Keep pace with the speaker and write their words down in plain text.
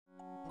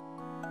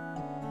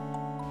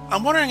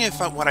I'm wondering if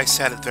what I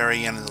said at the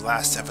very end of the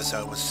last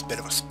episode was a bit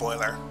of a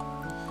spoiler.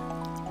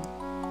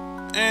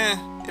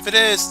 If it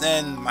is,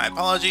 then my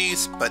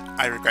apologies, but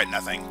I regret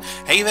nothing.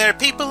 Hey there,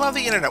 people of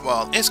the internet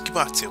world, it's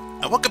Kubatu,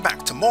 and welcome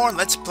back to more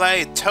Let's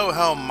Play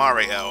Touhou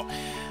Mario.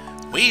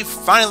 We've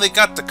finally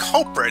got the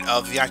culprit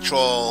of the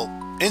actual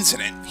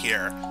incident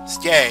here.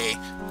 Yay.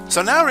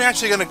 So now we're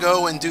actually going to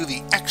go and do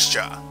the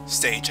extra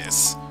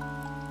stages.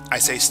 I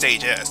say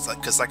stages,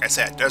 because like I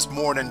said, there's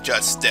more than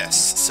just this.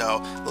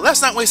 So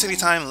let's not waste any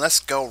time,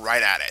 let's go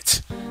right at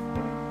it.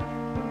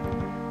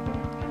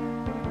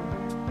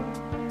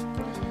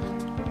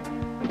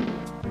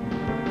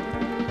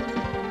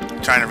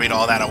 Trying to read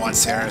all that at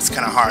once here, it's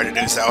kind of hard to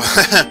do so.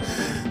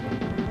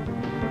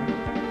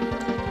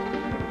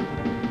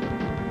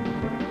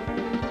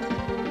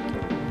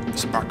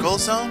 Sparkle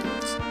zone?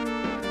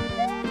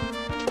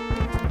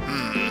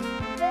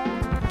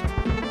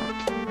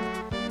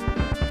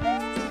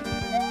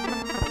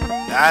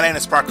 That ain't a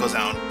sparkle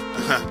zone.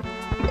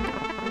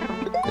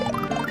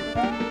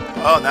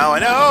 Oh, now I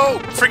know!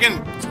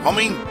 Friggin'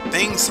 homing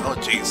things! Oh,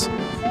 jeez.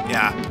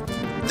 Yeah.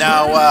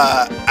 Now,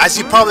 as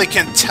you probably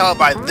can tell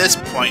by this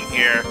point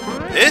here,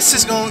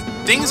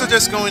 things are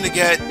just going to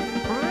get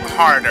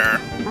harder.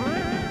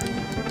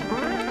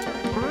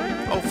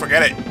 Oh,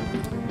 forget it.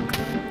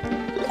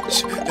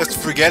 Just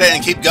forget it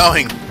and keep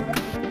going.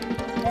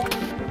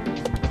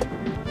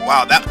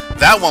 Wow,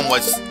 that one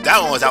was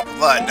out for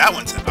blood. That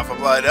one's out for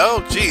blood.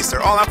 Oh, jeez,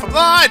 they're all out for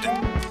blood.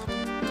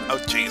 Oh,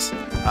 jeez.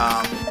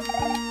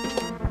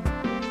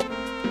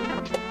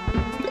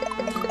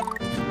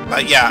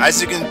 But yeah, as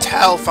you can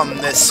tell from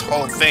this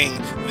whole thing,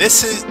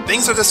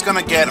 things are just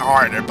gonna get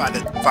harder by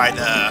the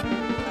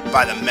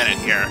minute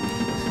here.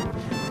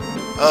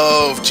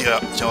 Oh,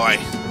 joy.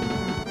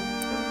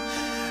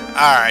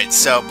 Alright,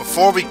 so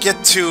before we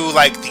get to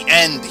like the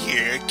end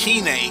here,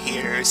 Kine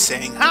here is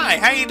saying, "Hi,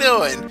 how you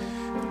doing?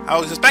 I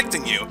was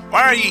expecting you.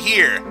 Why are you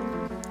here?"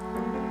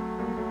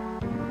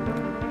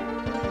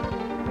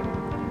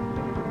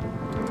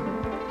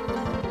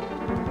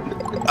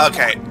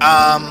 Okay,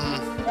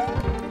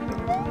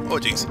 oh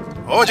jeez.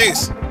 Oh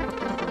jeez!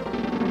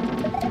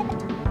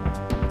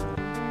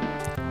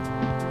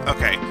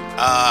 Okay,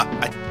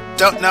 I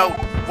don't know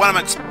what I'm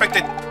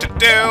expected to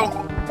do.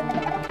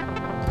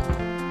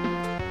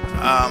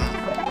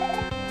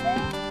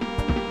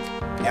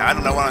 Yeah, I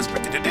don't know what I'm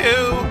expected to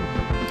do.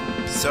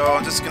 So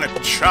I'm just gonna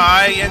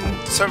try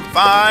and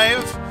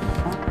survive.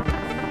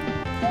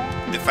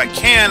 If I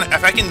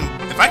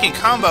can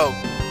combo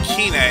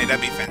Kine,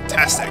 that'd be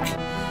fantastic.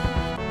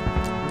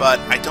 But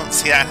I don't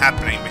see that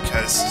happening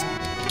because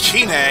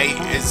Kine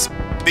is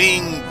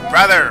being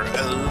rather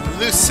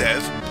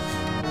elusive.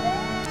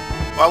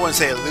 Well, I wouldn't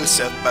say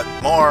elusive, but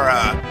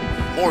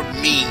more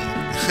mean.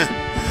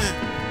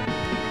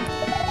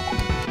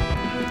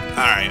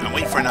 Alright, I'm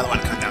waiting for another one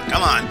to come down.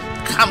 Come on,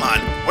 come on.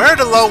 Where are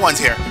the low ones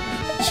here?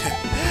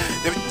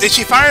 Did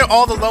she fire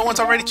all the low ones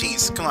already?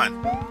 Jeez, come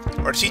on.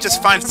 Or did she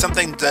just find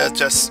something to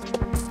just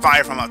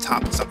fire from up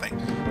top or something?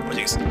 Oh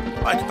jeez.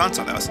 Oh, I can bounce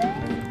on those.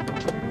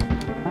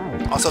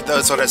 Also,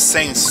 those are the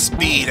same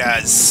speed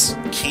as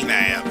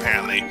Kine,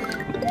 apparently.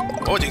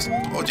 Oh jeez,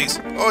 oh jeez,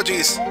 oh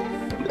jeez.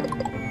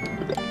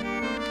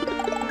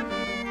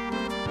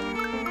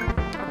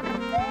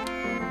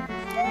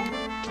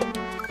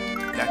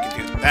 Yeah, I can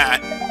do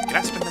that. Can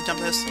I spin the jump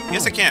this?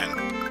 Yes, I can.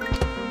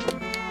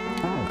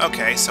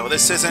 Okay, so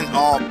this isn't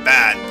all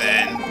bad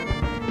then.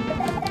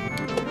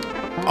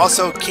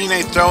 Also,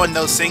 Kine throwing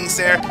those things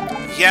there.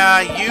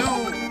 Yeah,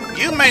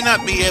 you may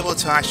not be able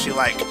to actually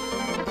like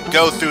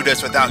go through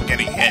this without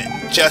getting hit.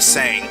 Just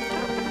saying.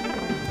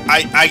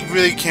 I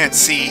really can't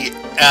see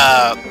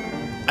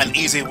an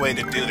easy way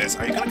to do this.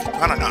 Are you gonna keep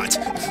on or not?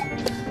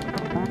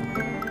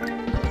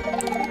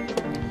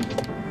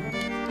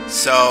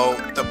 So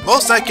the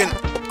most I can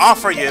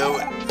offer you,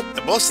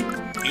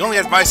 the only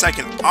advice I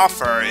can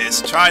offer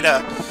is try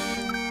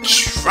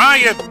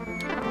your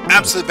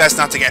absolute best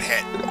not to get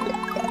hit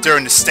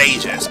during the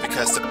stages,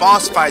 because the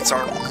boss fights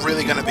are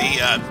really gonna be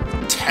a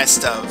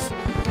test of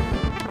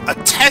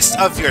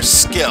your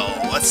skill,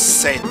 let's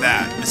say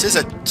that. This is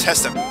a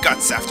test of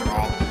guts, after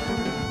all.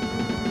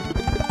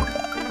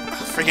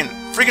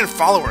 Friggin'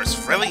 followers,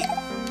 really?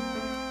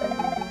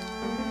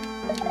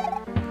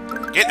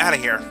 Get out of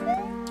here.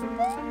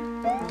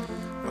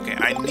 Okay,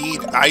 I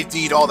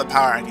need all the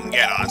power I can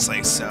get,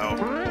 honestly, so...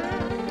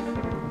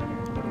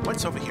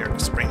 What's over here?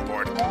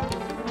 Springboard.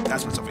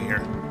 That's what's over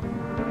here.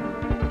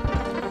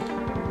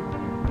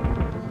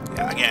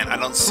 Yeah, again, I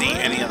don't see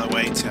any other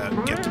way to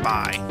get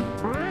by.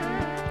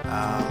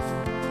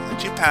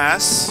 Let you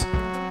pass.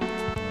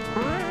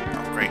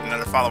 Oh, great,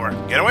 another follower.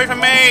 Get away from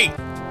me!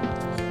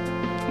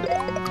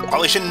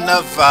 Probably shouldn't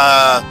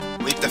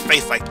have leaped the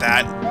faith like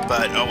that,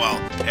 but oh well.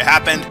 It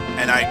happened,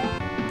 and I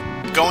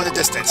go in the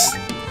distance.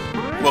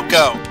 We'll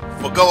go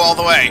all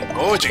the way.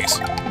 Oh, jeez.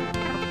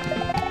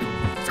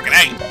 Freaking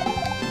A.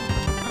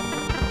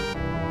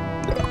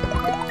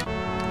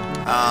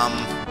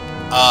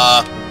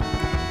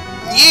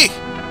 Yee!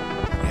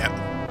 Yep.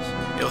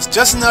 It was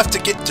just enough to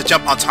get to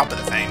jump on top of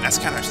the thing. That's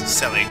kind of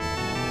silly.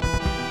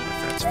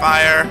 That's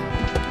fire.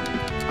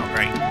 Oh,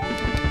 great.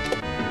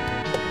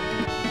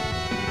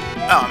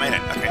 Oh, I made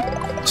it. Okay.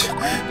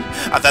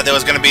 I thought there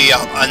was going to be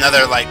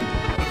another, like,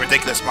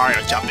 ridiculous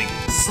Mario jumping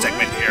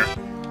segment here.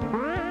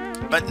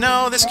 But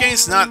no, this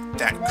game's not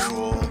that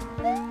cool.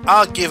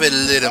 I'll give it a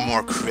little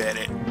more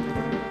credit.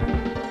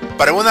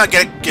 But I will not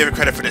give it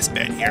credit for this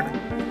bit here.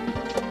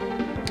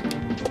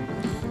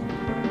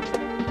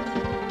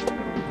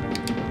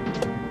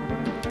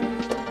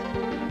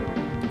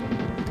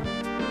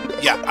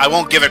 Yeah, I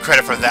won't give it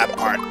credit for that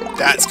part.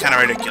 That's kind of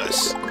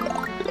ridiculous.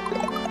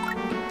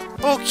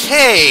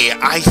 Okay,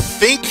 I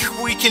think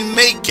we can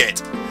make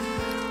it.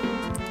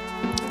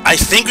 I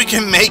think we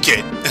can make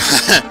it.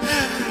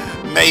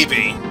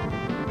 Maybe.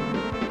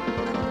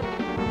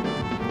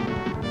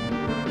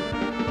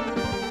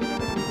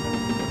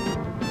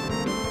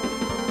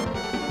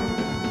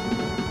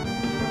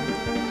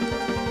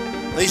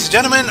 Ladies and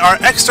gentlemen, our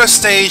extra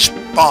stage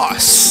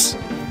boss,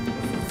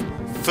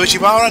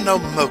 Fujiwara no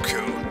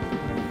Mokou.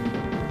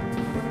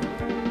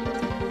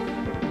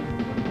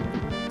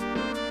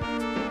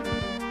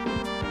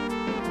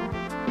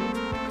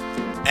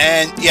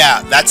 And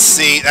yeah, that's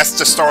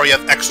the story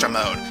of extra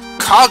mode.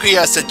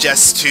 Kaguya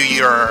suggests to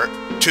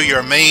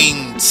your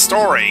main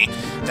story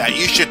that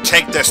you should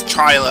take this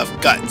trial of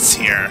guts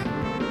here.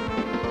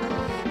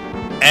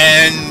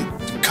 And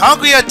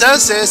Kaguya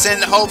does this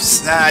in hopes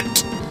that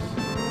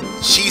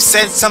she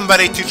sends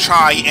somebody to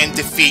try and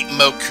defeat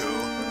Mokou.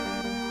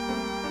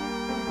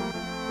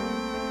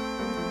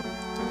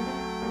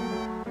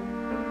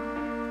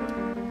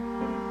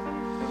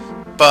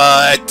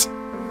 But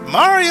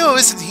Mario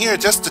isn't here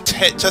just to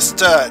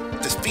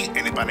defeat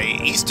anybody.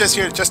 He's just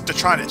here just to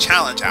try to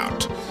challenge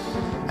out.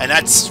 And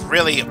that's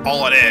really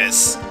all it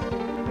is.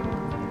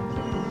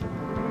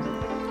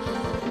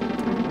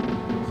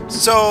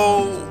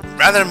 So,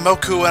 rather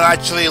Mokou would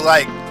actually,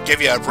 like,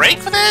 give you a break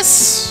for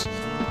this?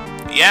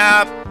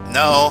 Yeah,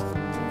 no.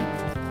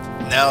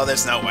 No,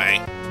 there's no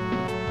way.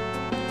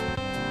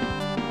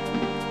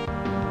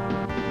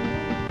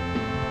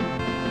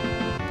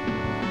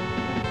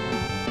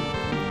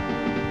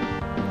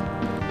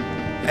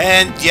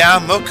 And yeah,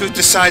 Mokou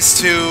decides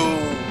to...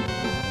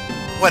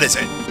 what is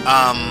it?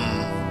 Not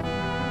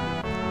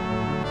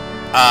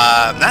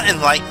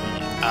enlighten,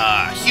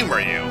 humor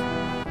you.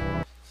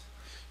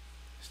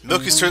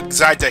 Mokou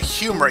decides to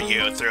humor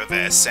you through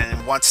this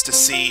and wants to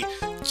see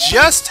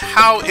just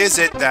how is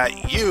it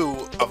that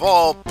you, of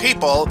all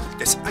people,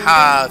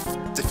 have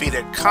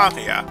defeated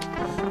Kaguya.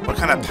 What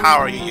kind of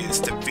power you use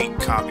to beat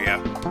Kaguya.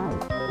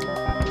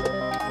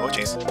 Oh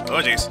jeez,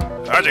 oh jeez,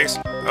 oh jeez,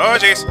 oh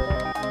jeez.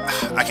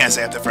 I can't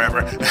stay up there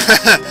forever.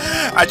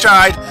 I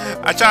tried,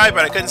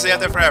 but I couldn't stay up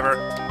there forever.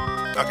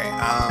 Okay,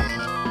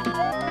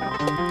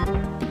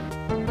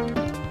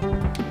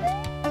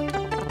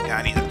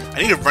 yeah,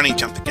 I need a running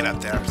jump to get up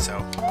there,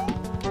 so.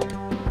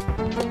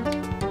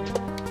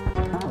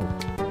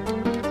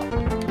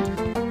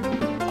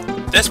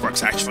 This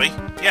works, actually.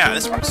 Yeah,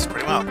 this works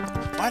pretty well.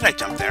 Why did I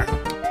jump there?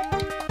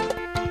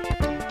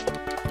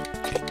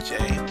 Okay, J,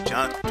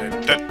 jump,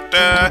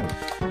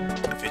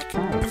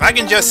 If I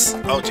can just...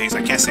 oh, jeez,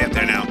 I can't stay up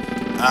there now.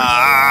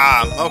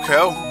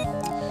 Mokou.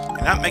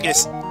 You're not making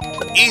this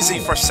easy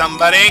for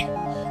somebody.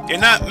 You're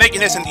not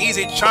making this an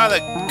easy trial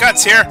of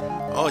guts here.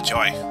 Oh,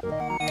 joy.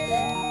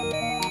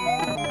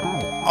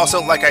 Also,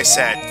 like I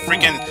said,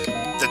 freaking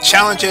the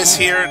challenges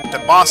here, the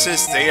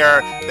bosses,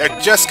 they're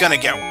just gonna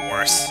get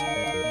worse.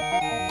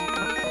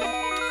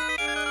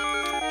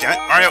 Damn it,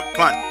 Mario,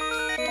 come on.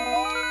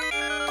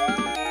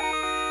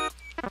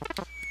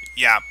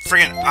 Yeah,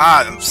 freaking...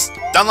 I'm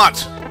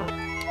unlocked.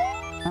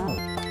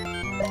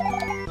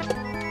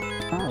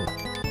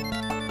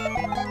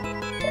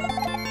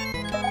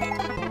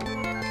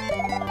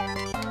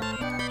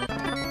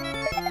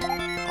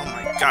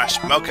 Gosh,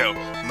 Mokou.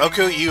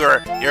 Mokou,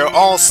 you're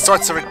all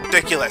sorts of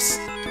ridiculous.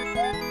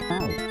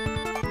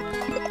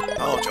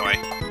 Oh joy.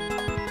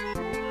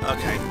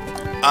 Okay.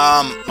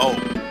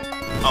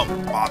 Oh,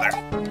 bother.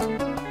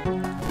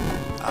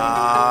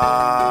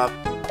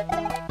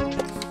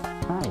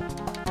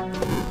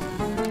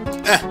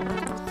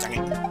 Dang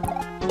it.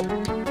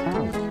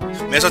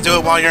 May as well do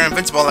it while you're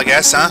invincible, I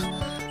guess, huh?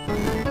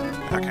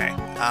 Okay.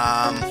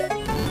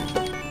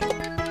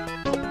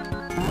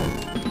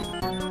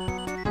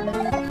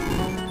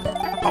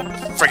 Oh,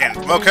 friggin'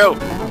 Mokou!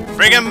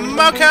 Friggin'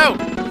 Mokou!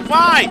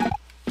 Why?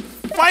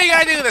 Why you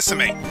gotta do this to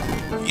me?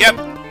 Yep.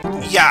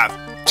 Yeah,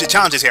 the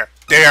challenges here.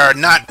 They are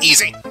not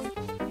easy.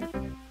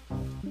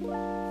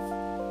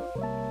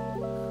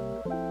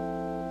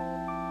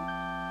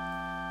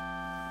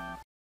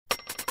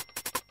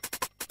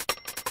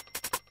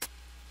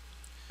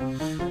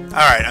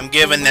 Alright, I'm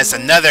giving this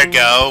another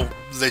go,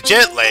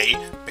 legitly,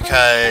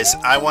 because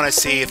I want to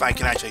see if I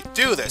can actually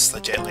do this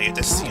legitly.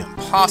 This is even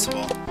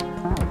possible.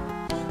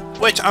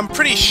 Which I'm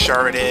pretty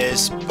sure it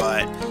is,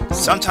 but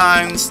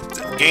sometimes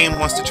the game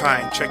wants to try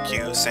and trick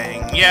you,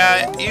 saying,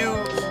 yeah, you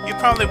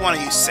probably want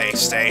to use save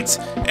states,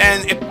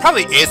 and it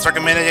probably is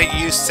recommended that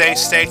you use save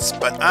states,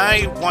 but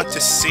I want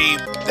to see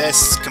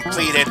this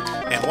completed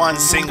in one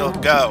single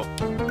go,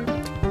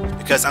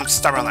 because I'm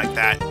stubborn like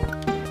that.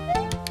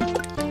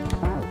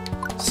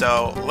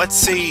 So let's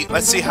see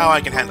how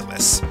I can handle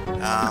this. Okay.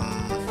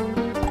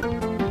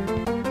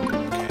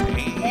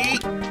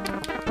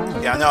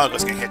 Yeah, I know I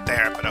was gonna hit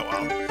there, but oh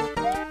well.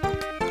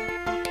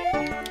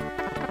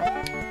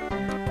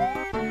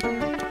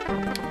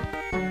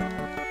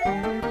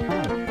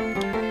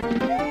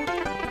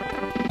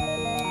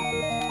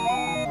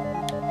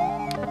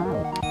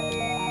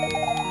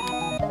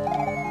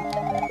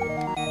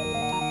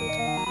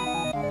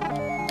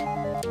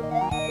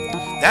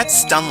 That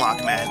stun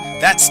lock, man.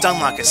 That stun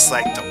lock is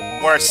like the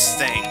worst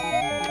thing.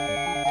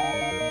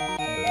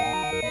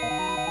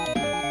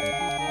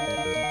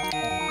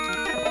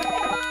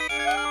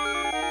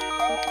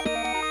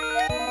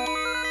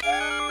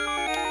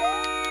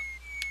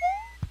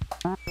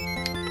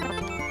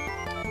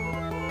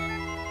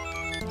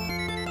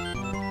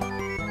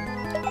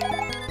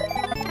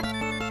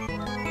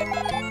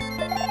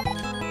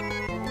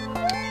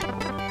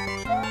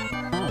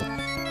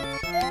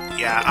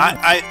 Yeah,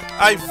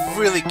 I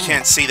really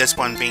can't see this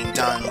one being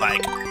done,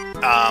 like,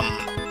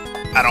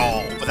 at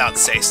all, without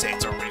save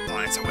states or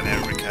rewinds or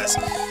whatever, because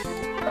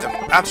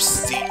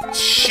the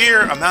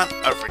sheer amount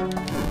of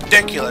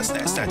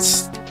ridiculousness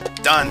that's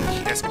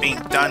being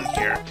done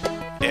here,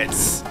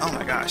 it's, oh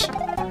my gosh.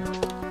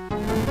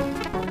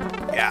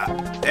 Yeah,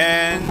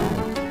 and,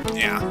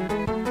 yeah.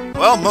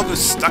 Well,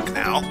 Moku's stuck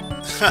now.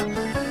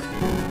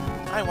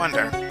 I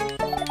wonder.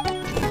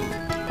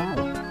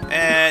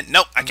 And,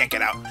 nope, I can't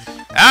get out.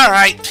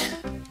 Alright!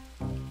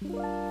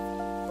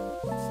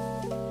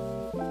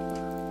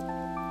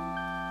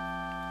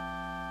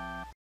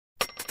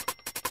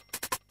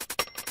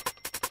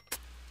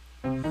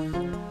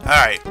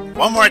 Alright,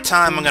 one more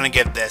time I'm gonna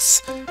give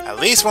this. At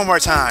least one more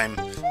time,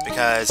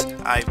 because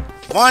I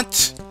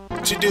want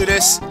to do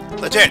this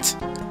legit.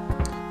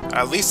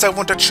 At least I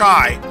want to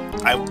try.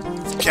 I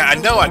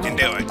know I can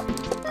do it.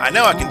 I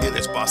know I can do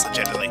this boss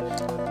legitimately.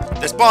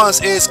 This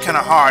boss is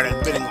kinda hard,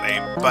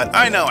 admittingly, but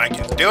I know I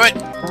can do it.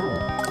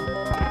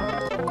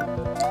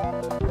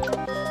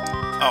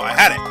 Oh, I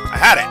had it. I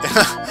had it.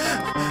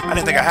 I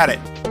didn't think I had it.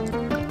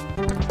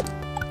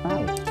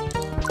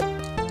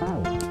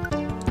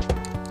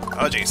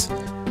 Oh, jeez.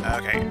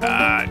 Okay,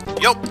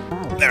 yup.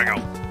 There we go.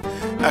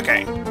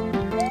 Okay.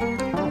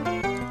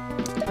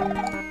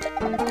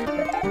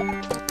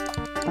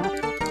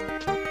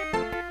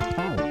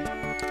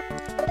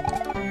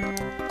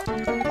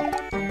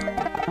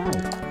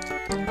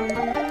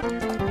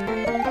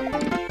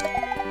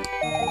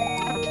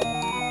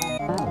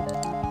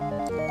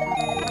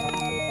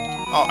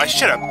 Oh, I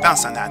should have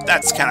bounced on that.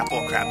 That's kind of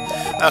bullcrap.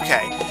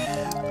 Okay.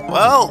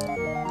 Well,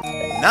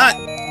 not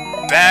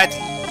bad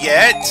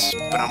yet,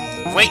 but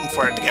I'm waiting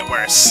for it to get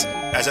worse,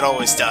 as it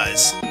always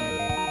does.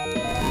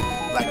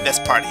 Like this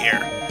part here.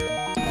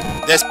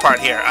 This part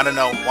here. I don't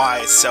know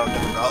why it's so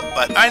difficult,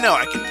 but I know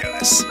I can do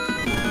this.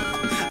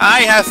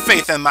 I have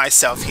faith in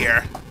myself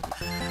here.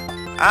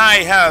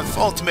 I have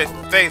ultimate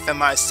faith in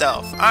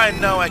myself. I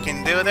know I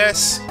can do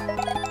this.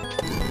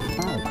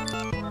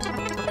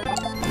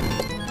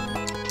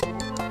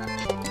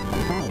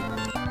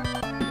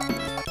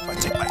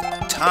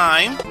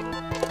 Time.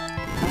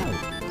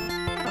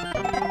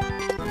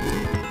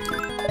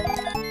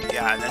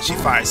 Yeah, and then she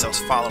fires those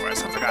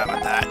followers. I forgot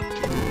about that.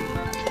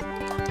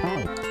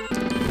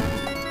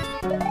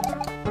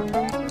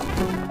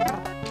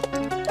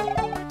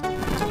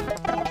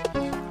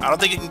 I don't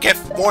think you can get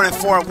more than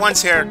 4 at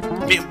once here,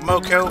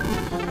 Mokou.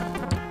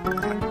 Oh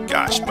my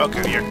gosh,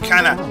 Mokou, you're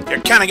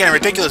kinda getting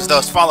ridiculous with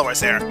those followers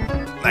there.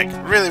 Like,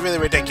 really, really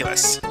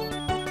ridiculous.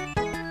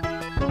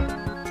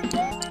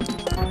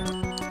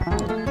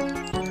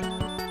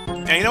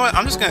 And you know what?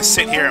 I'm just gonna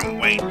sit here and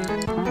wait.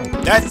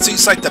 That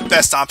seems like the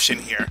best option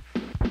here.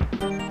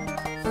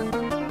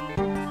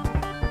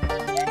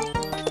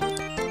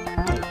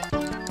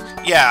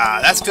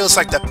 Yeah, that feels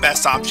like the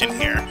best option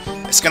here.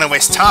 It's gonna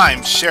waste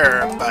time,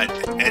 sure, but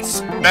it's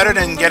better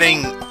than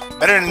getting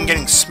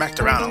smacked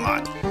around a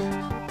lot.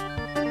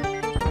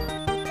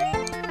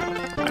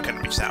 I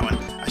couldn't reach that one.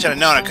 I should have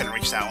known I couldn't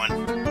reach that one.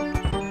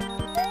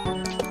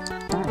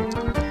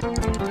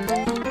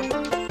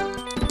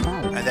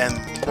 And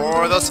then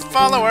more of those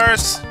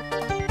followers.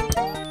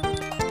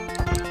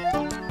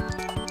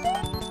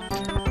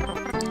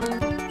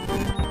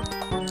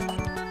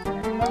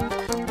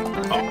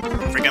 Oh,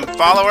 freaking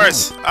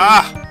followers!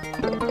 Ah!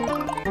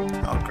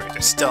 Oh, great,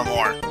 there's still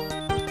more.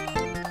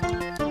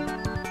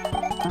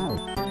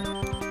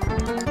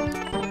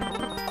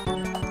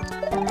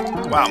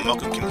 Wow,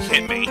 Mokou can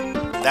hit me.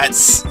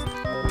 That's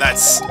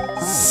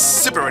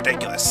super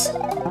ridiculous.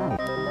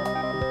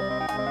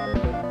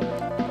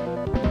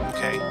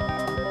 Okay,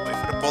 wait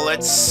for the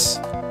bullets.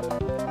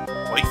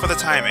 Wait for the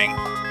timing.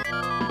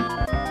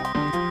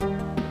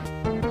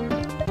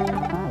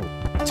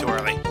 Too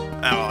early.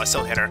 Oh, well, I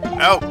still hit her.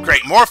 Oh,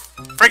 great, more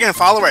friggin'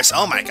 followers.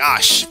 Oh my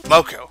gosh,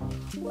 Mokou.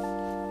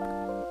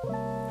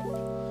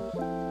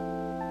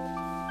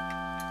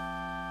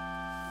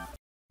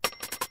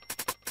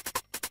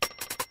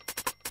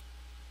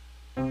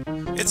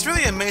 It's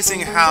really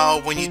amazing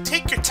how when you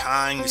take your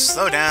time, you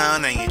slow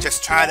down, and you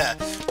just try to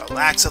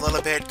relax a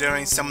little bit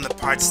during some of the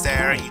parts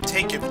there, and you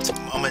take your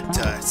moment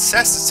to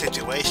assess the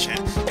situation,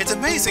 it's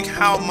amazing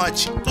how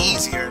much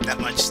easier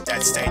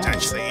that stage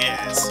actually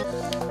is.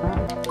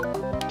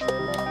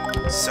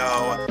 So,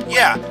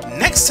 yeah,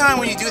 next time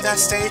when you do that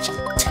stage,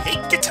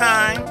 take your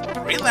time,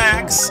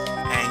 relax,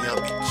 and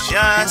you'll be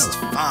just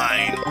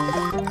fine.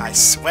 I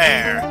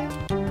swear.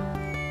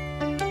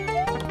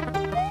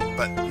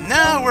 But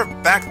now we're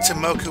back to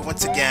Mokou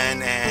once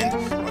again, and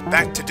we're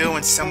back to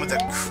doing some of the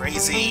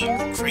crazy,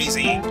 what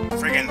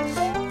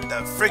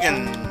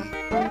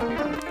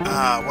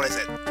is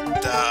it?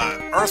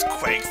 The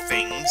earthquake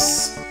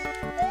things.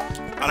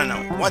 I don't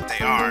know what they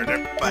are,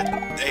 but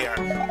they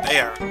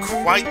are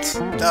quite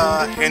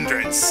the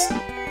hindrance.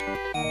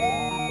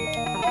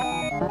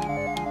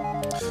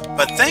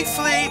 But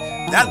thankfully,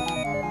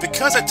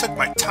 because I took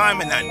my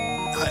time in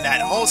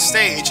that whole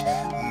stage,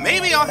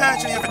 maybe I'll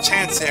actually have a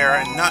chance there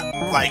and not,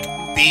 like,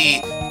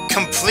 be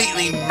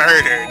completely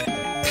murdered.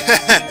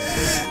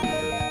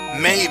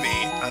 Maybe.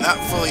 I'm not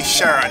fully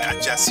sure on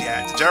that just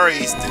yet. The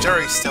jury's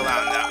still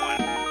out on that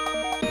one.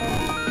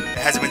 It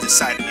hasn't been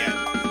decided yet.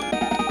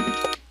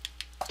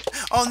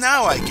 Oh,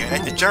 now I get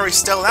it. The jury's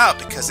still out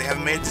because they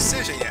haven't made a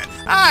decision yet.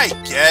 I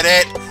get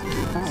it.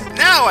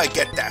 Now I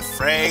get that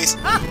phrase.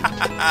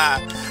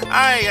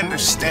 I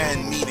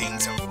understand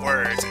meanings of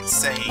words and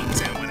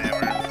sayings and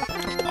whatever.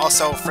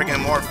 Also, friggin'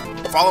 more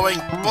following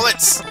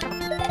bullets!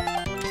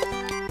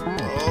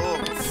 Oh,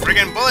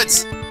 friggin'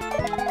 bullets!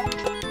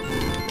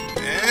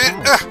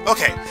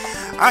 Okay,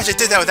 I actually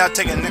did that without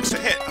taking an extra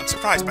hit. I'm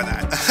surprised by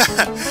that.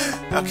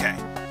 Okay,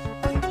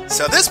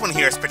 so this one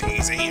here is pretty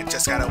easy. You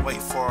just gotta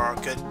wait for a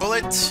good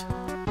bullet.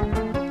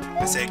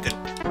 I say a good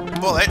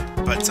bullet,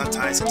 but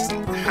sometimes it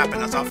doesn't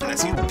happen as often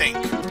as you think.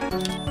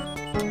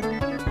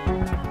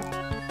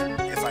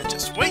 If I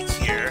just wait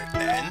here,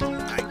 then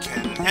I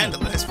can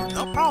handle this with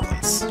no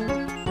problems.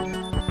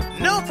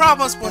 No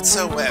problems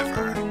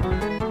whatsoever.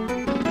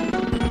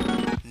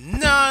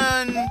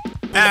 None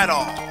at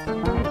all.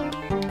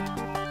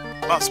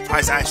 Well, I'm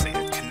surprised I actually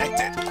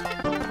connected.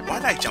 Why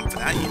did I jump for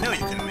that? You know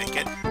you couldn't make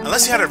it.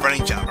 Unless you had a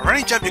running jump. A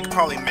running jump, you could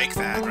probably make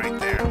that right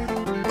there.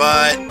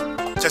 But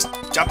just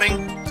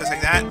jumping, just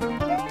like that,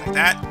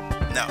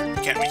 no, you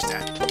can't reach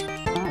that.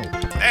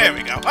 There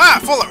we go. Ah,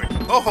 full of it.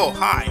 Oh,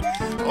 hi.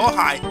 Oh,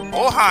 hi.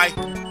 Oh, hi.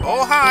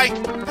 Oh, hi!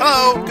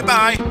 Hello!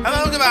 Goodbye!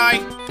 Hello, goodbye!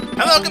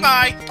 Hello,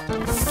 goodbye!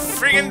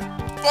 Friggin'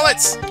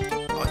 bullets!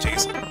 Oh,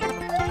 jeez.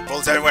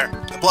 Bullets everywhere!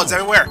 The blood's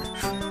everywhere!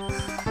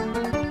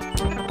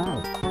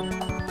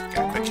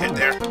 Got a quick hit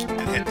there,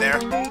 and a hit there,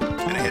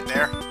 and a hit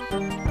there.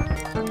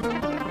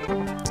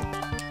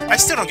 I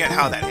still don't get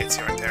how that hits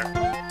you right there.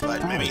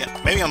 But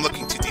maybe I'm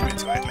looking too deep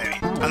into it, maybe.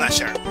 I'm not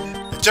sure.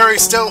 The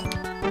jury's still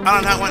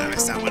on that one. I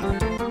missed that one.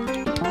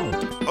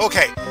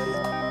 Okay.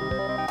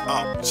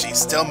 Oh, geez,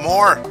 still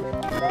more!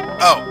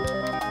 Oh.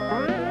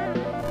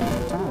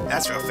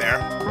 That's real fair.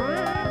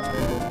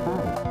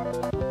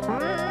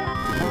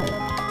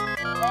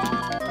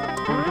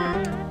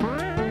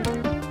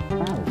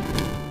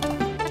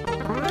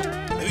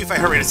 Maybe if I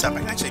hurry this up, I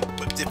can actually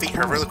defeat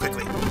her really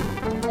quickly.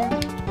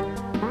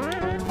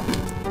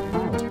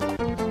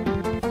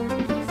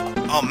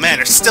 Oh man,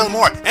 there's still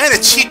more! And a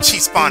cheat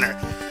spawner!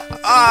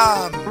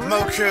 Ah,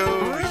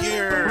 Mokou,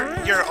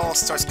 your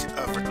all-stars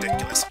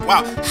ridiculous.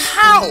 Wow,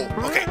 how?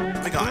 Okay,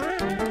 moving on.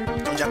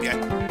 Don't jump yet.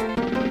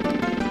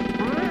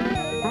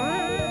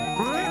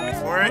 Okay, wait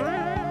for it.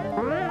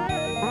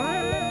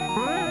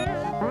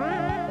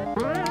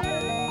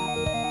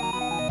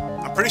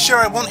 I'm pretty sure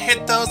I won't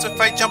hit those if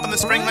I jump on the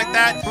spring like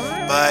that,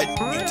 but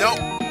you don't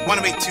want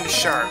to be too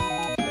sure.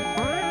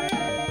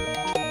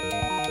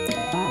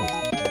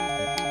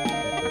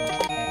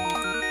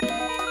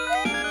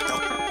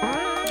 Don't.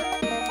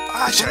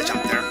 Ah, I should have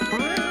jumped there.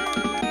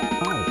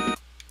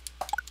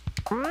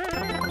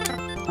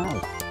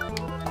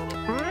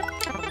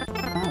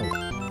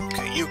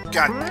 You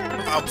got...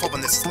 I'll pull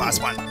when this is the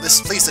last one.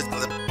 This, please, is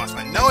the last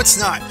one. No, it's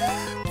not!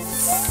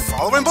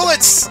 Following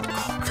bullets!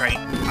 Oh, great.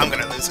 I'm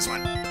gonna lose this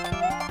one.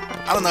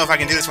 I don't know if I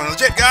can do this one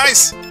legit,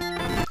 guys!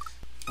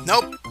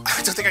 Nope.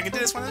 I don't think I can do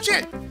this one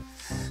legit.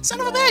 Son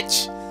of a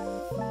bitch!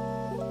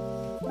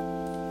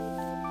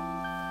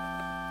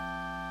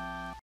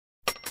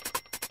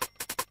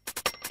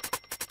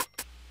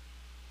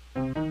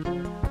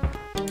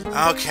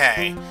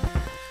 Okay.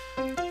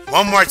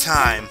 One more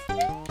time.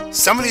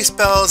 Some of these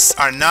spells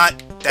are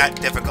not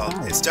that difficult.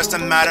 It's just a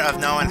matter of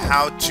knowing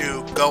how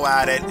to go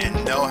at it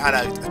and know how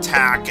to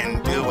attack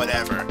and do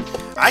whatever.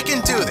 I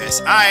can do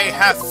this. I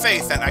have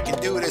faith that I can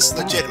do this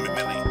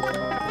legitimately.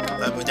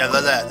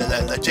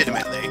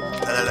 Legitimately.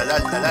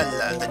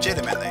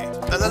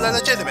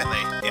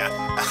 Legitimately. Yeah.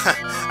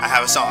 I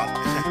have a song.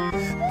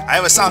 I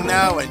have a song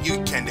now and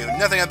you can do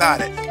nothing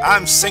about it.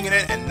 I'm singing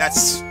it and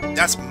that's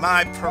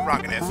my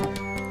prerogative.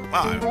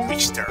 Wow, I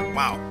reached there.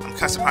 Wow, I'm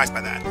kind of surprised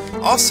by that.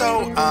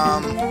 Also,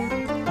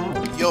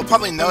 you'll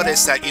probably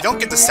notice that you don't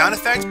get the sound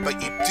effect,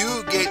 but you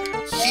do get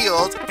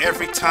healed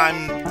every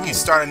time you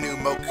start a new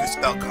Mokou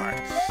spell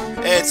card.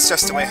 It's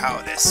just the way how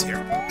it is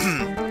here.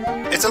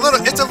 It's a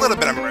little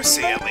bit of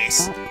mercy at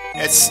least.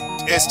 It's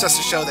just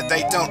to show that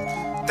they're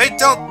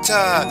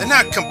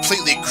not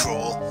completely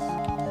cruel.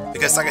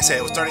 Because like I said,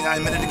 it was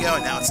 39 minutes ago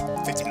and now it's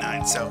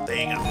 59. So there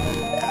you go.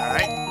 All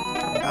right.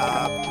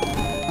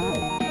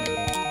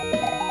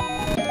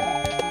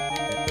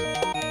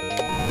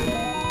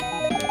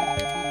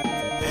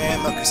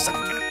 And Mokou's stuck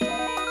again.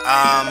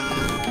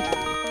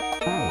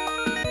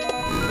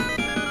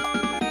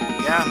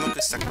 Yeah,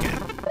 Mokou's stuck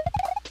again.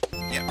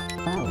 Yep.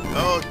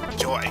 Oh,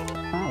 joy.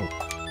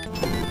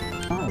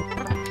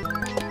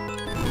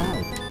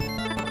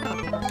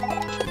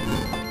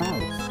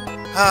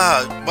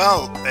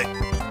 Well, it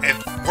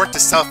worked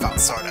itself out,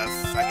 sort of,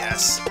 I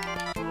guess.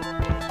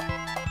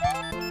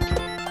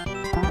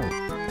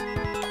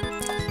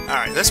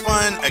 Alright, this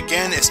one,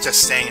 again, is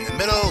just staying in the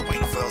middle,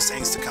 waiting for those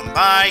things to come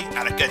by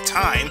at a good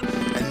time,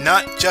 and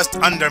not just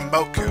under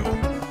Mokou.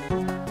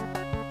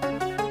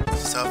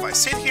 So if I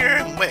sit here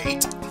and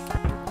wait...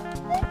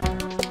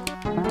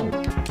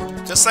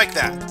 Just like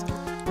that.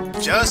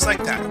 Just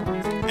like that.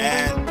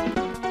 And...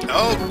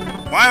 Oh,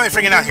 why am I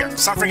freaking out here?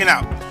 Stop freaking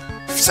out.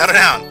 Settle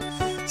down.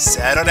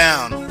 Settle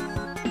down.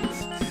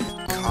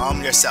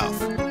 Calm yourself.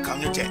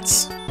 Calm your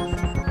tits.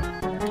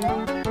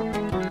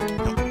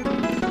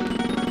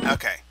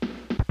 Okay.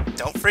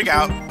 Don't freak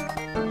out.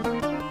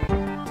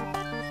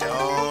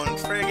 Don't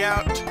freak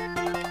out.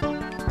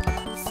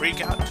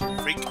 Freak out.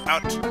 Freak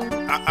out.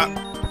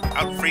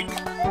 Out freak.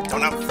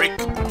 Don't out freak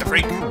the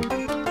freak.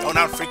 Don't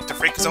out freak the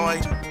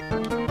freakazoid.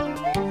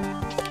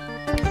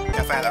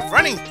 If I had a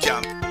running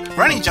jump,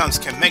 running jumps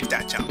can make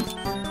that jump.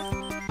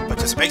 But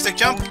just a basic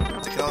jump,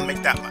 they can only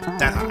make that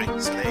high.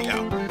 So there you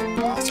go.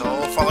 Also,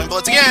 following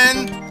bullets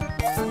again.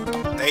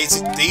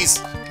 These,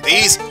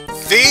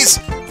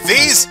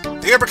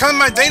 they are becoming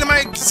my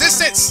dynamite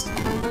existence.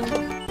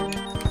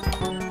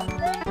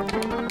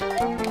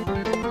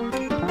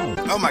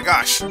 Oh my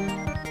gosh.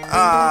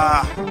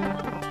 Wow.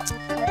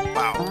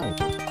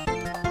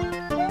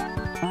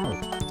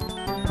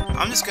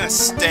 I'm just gonna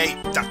stay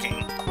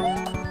ducking.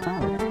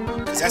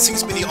 Because that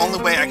seems to be the only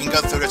way I can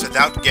go through this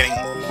without getting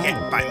hit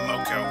by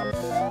Mokou.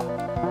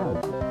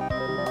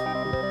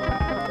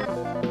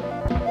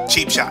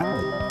 Cheap shot.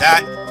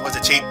 That was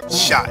a cheap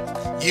shot.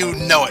 You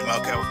know it,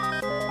 Mokou.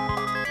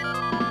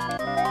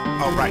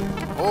 Alright.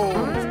 Oh.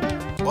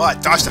 Well, I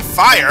dodged the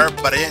fire,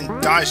 but I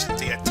didn't dodge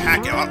the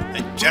attack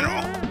in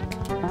general.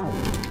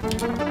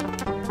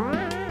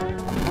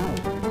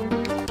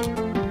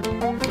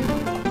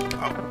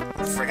 Oh,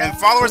 friggin'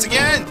 followers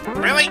again!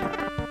 Really?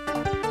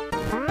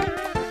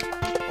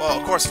 Well,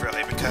 of course,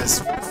 really,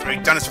 because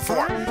we've done this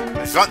before.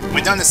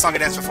 We've done this song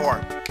and dance before.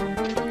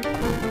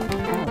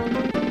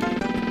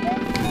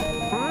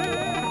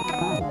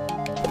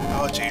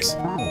 Oh, jeez.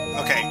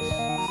 Okay.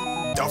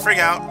 Don't freak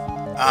out.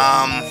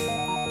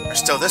 There's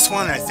still this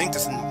one, and I think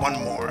there's one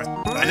more.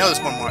 I know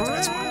there's one more after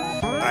this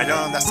one, but I don't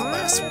know if that's the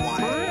last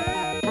one.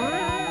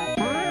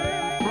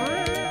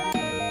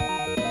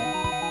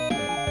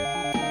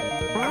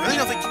 I really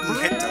don't think you can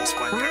hit those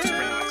when you're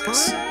springing like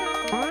this.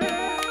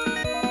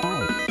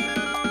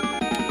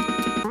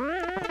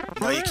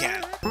 No, you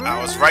can't. I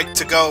was right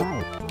to go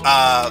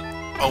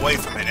away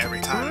from it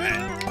every time,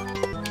 man.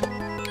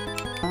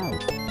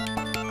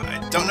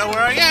 I don't know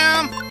where I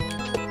am.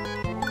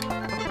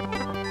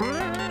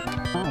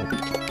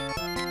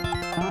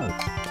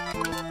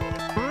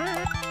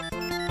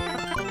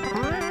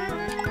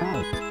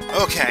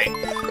 Okay.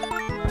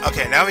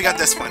 Okay, now we got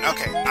this one.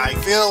 Okay, I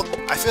feel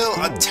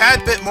a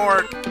tad bit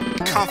more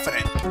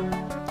confident.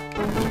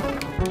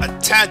 A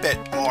tad bit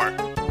more.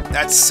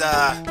 That's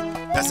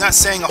not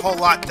saying a whole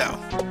lot, though.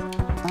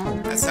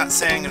 That's not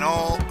saying a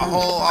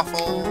whole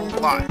awful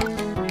lot.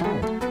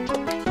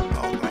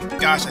 Oh my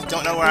gosh, I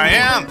don't know where I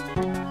am!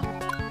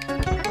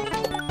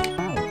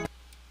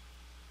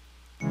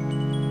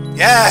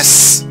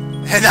 Yes!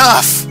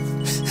 Enough!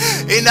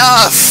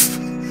 Enough!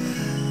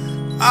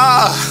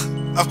 Ah!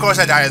 Of course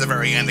I died at the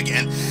very end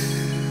again.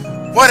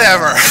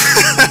 Whatever!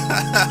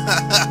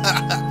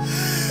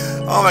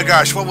 Oh my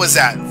gosh, what was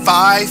that?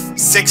 5,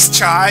 6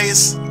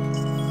 tries?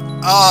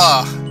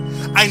 Oh,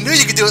 I knew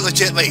you could do it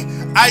legitly.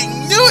 I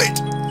knew it!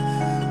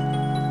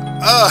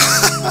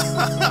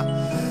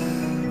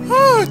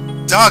 Whew,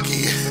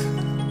 doggy.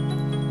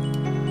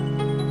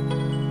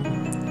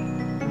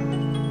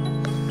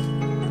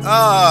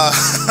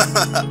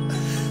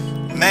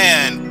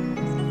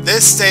 Man,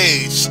 this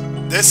stage,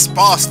 this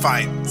boss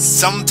fight,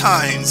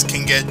 sometimes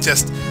can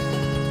just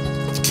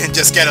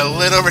get a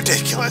little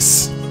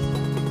ridiculous.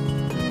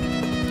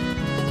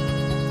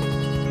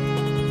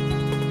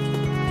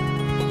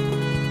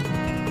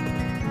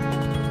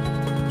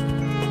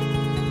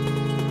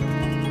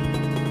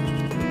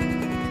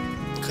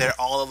 Clear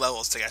all the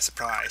levels to get a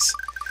surprise.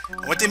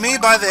 And what they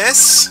mean by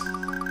this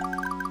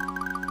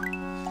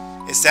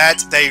is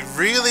that they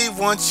really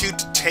want you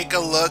to take a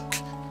look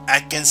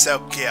at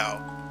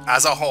Gensokyo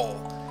as a whole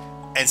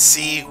and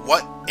see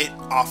what it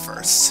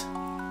offers.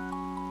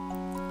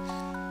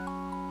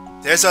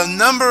 There's a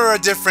number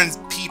of different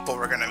people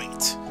we're gonna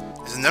meet.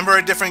 There's a number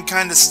of different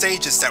kind of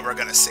stages that we're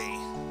gonna see.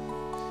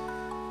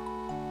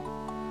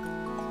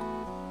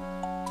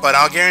 But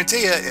I'll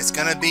guarantee you, it's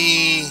gonna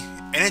be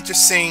an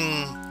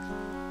interesting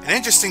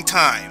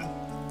time.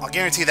 I'll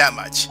guarantee that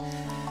much.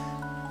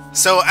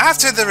 So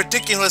after the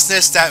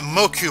ridiculousness that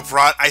Mokou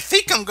brought, I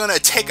think I'm gonna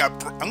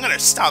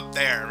stop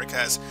there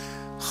because,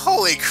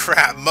 holy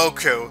crap,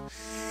 Mokou,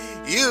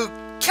 you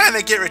kind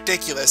of get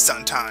ridiculous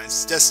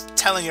sometimes. Just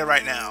telling you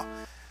right now.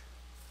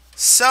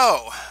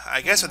 So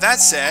I guess with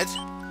that said,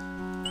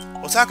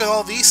 we'll tackle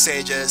all these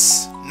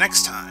stages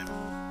next time.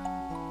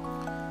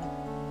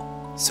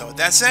 So with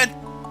that said,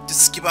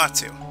 this is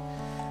Kibatu.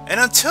 And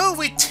until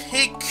we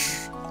take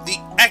the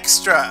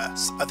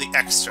extras of the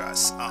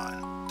extras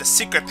on the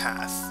secret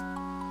path,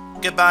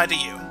 goodbye to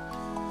you.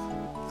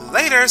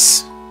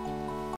 Laters!